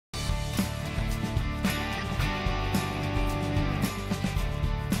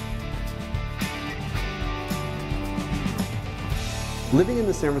Living in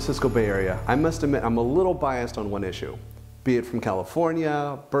the San Francisco Bay Area, I must admit I'm a little biased on one issue. Be it from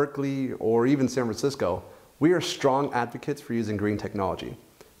California, Berkeley, or even San Francisco, we are strong advocates for using green technology.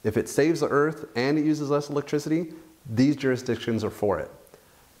 If it saves the earth and it uses less electricity, these jurisdictions are for it.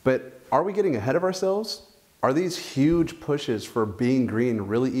 But are we getting ahead of ourselves? Are these huge pushes for being green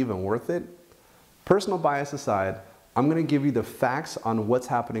really even worth it? Personal bias aside, I'm going to give you the facts on what's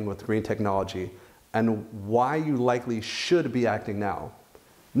happening with green technology and why you likely should be acting now.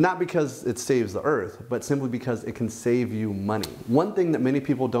 Not because it saves the earth, but simply because it can save you money. One thing that many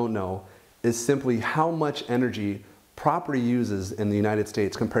people don't know is simply how much energy property uses in the United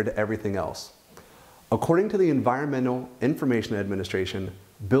States compared to everything else. According to the Environmental Information Administration,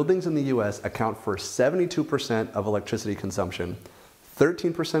 buildings in the US account for 72% of electricity consumption,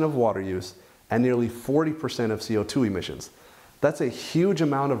 13% of water use, and nearly 40% of CO2 emissions. That's a huge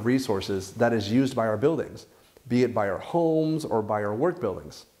amount of resources that is used by our buildings, be it by our homes or by our work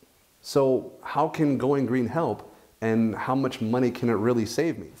buildings. So how can going green help, and how much money can it really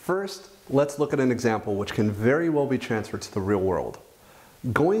save me? First, let's look at an example which can very well be transferred to the real world.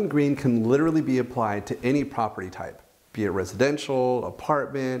 Going green can literally be applied to any property type, be it residential,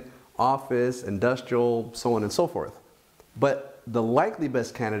 apartment, office, industrial, so on and so forth. But the likely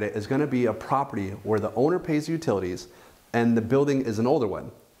best candidate is going to be a property where the owner pays utilities and the building is an older one.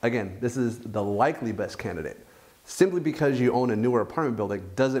 Again, this is the likely best candidate. Simply because you own a newer apartment building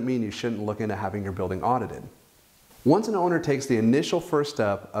doesn't mean you shouldn't look into having your building audited. Once an owner takes the initial first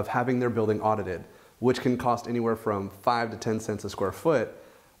step of having their building audited, which can cost anywhere from 5 to 10 cents a square foot,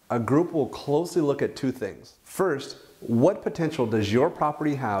 a group will closely look at two things. First, what potential does your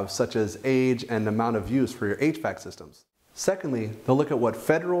property have, such as age and amount of use for your HVAC systems? Secondly, they'll look at what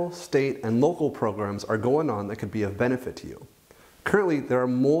federal, state, and local programs are going on that could be of benefit to you. Currently, there are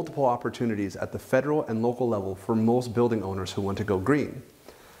multiple opportunities at the federal and local level for most building owners who want to go green.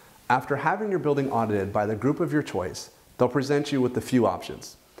 After having your building audited by the group of your choice, they'll present you with a few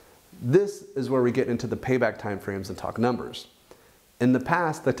options. This is where we get into the payback timeframes and talk numbers. In the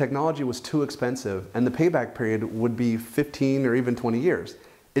past, the technology was too expensive and the payback period would be 15 or even 20 years.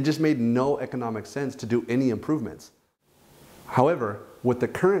 It just made no economic sense to do any improvements. However, with the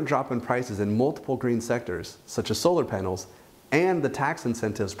current drop in prices in multiple green sectors, such as solar panels, and the tax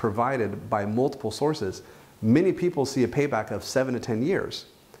incentives provided by multiple sources, many people see a payback of 7 to 10 years.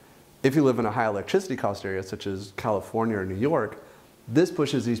 If you live in a high electricity cost area, such as California or New York, this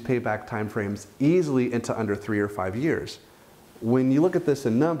pushes these payback timeframes easily into under 3 or 5 years. When you look at this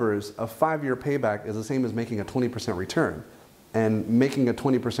in numbers, a 5-year payback is the same as making a 20% return. And making a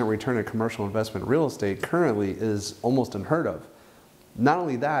 20% return in commercial investment real estate currently is almost unheard of. Not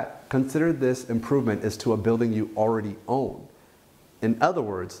only that, consider this improvement is to a building you already own. In other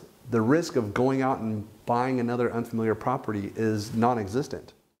words, the risk of going out and buying another unfamiliar property is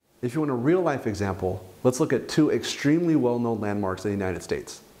non-existent. If you want a real-life example, let's look at two extremely well-known landmarks in the United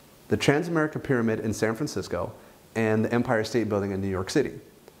States: the Transamerica Pyramid in San Francisco and the Empire State Building in New York City.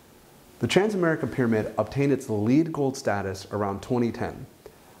 The Transamerica Pyramid obtained its LEED Gold status around 2010.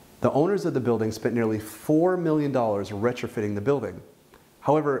 The owners of the building spent nearly $4 million retrofitting the building.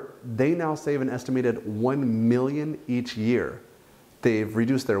 However, they now save an estimated $1 million each year. They've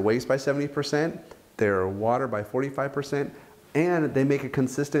reduced their waste by 70%, their water by 45%, and they make a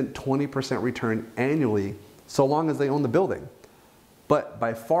consistent 20% return annually so long as they own the building. But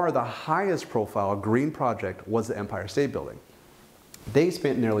by far the highest profile green project was the Empire State Building. They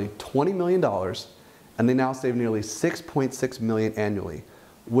spent nearly $20 million and they now save nearly $6.6 million annually,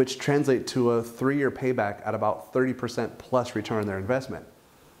 which translates to a 3-year payback at about 30% plus return on their investment.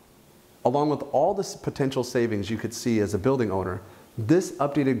 Along with all this potential savings you could see as a building owner, this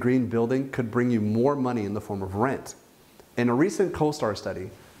updated green building could bring you more money in the form of rent. In a recent CoStar study,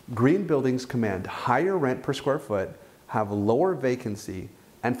 green buildings command higher rent per square foot, have lower vacancy,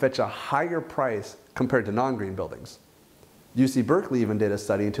 and fetch a higher price compared to non-green buildings. UC Berkeley even did a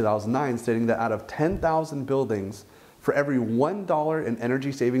study in 2009 stating that out of 10,000 buildings, for every $1 in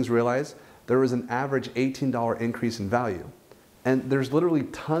energy savings realized, there was an average $18 increase in value. And there's literally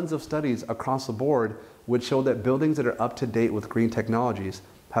tons of studies across the board which show that buildings that are up to date with green technologies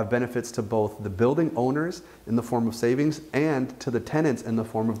have benefits to both the building owners in the form of savings and to the tenants in the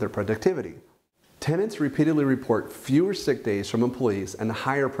form of their productivity. Tenants repeatedly report fewer sick days from employees and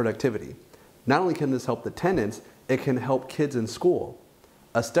higher productivity. Not only can this help the tenants, it can help kids in school.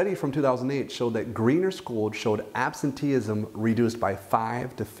 A study from 2008 showed that greener schools showed absenteeism reduced by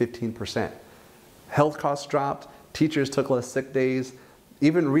 5 to 15%. Health costs dropped, teachers took less sick days,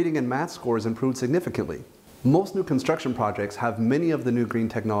 even reading and math scores improved significantly. Most new construction projects have many of the new green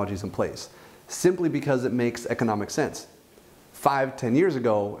technologies in place, simply because it makes economic sense. 5, 10 years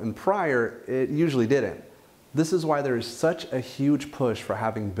ago and prior, it usually didn't. This is why there is such a huge push for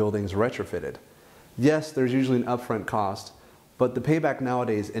having buildings retrofitted. Yes, there's usually an upfront cost, but the payback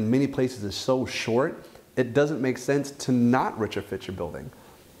nowadays in many places is so short, it doesn't make sense to not retrofit your building.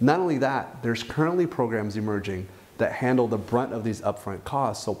 Not only that, there's currently programs emerging that handle the brunt of these upfront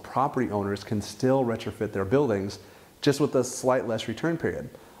costs so property owners can still retrofit their buildings just with a slight less return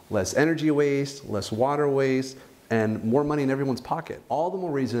period. Less energy waste, less water waste, and more money in everyone's pocket. All the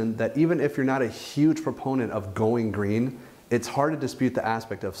more reason that even if you're not a huge proponent of going green, it's hard to dispute the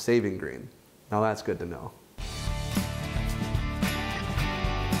aspect of saving green. Now that's good to know.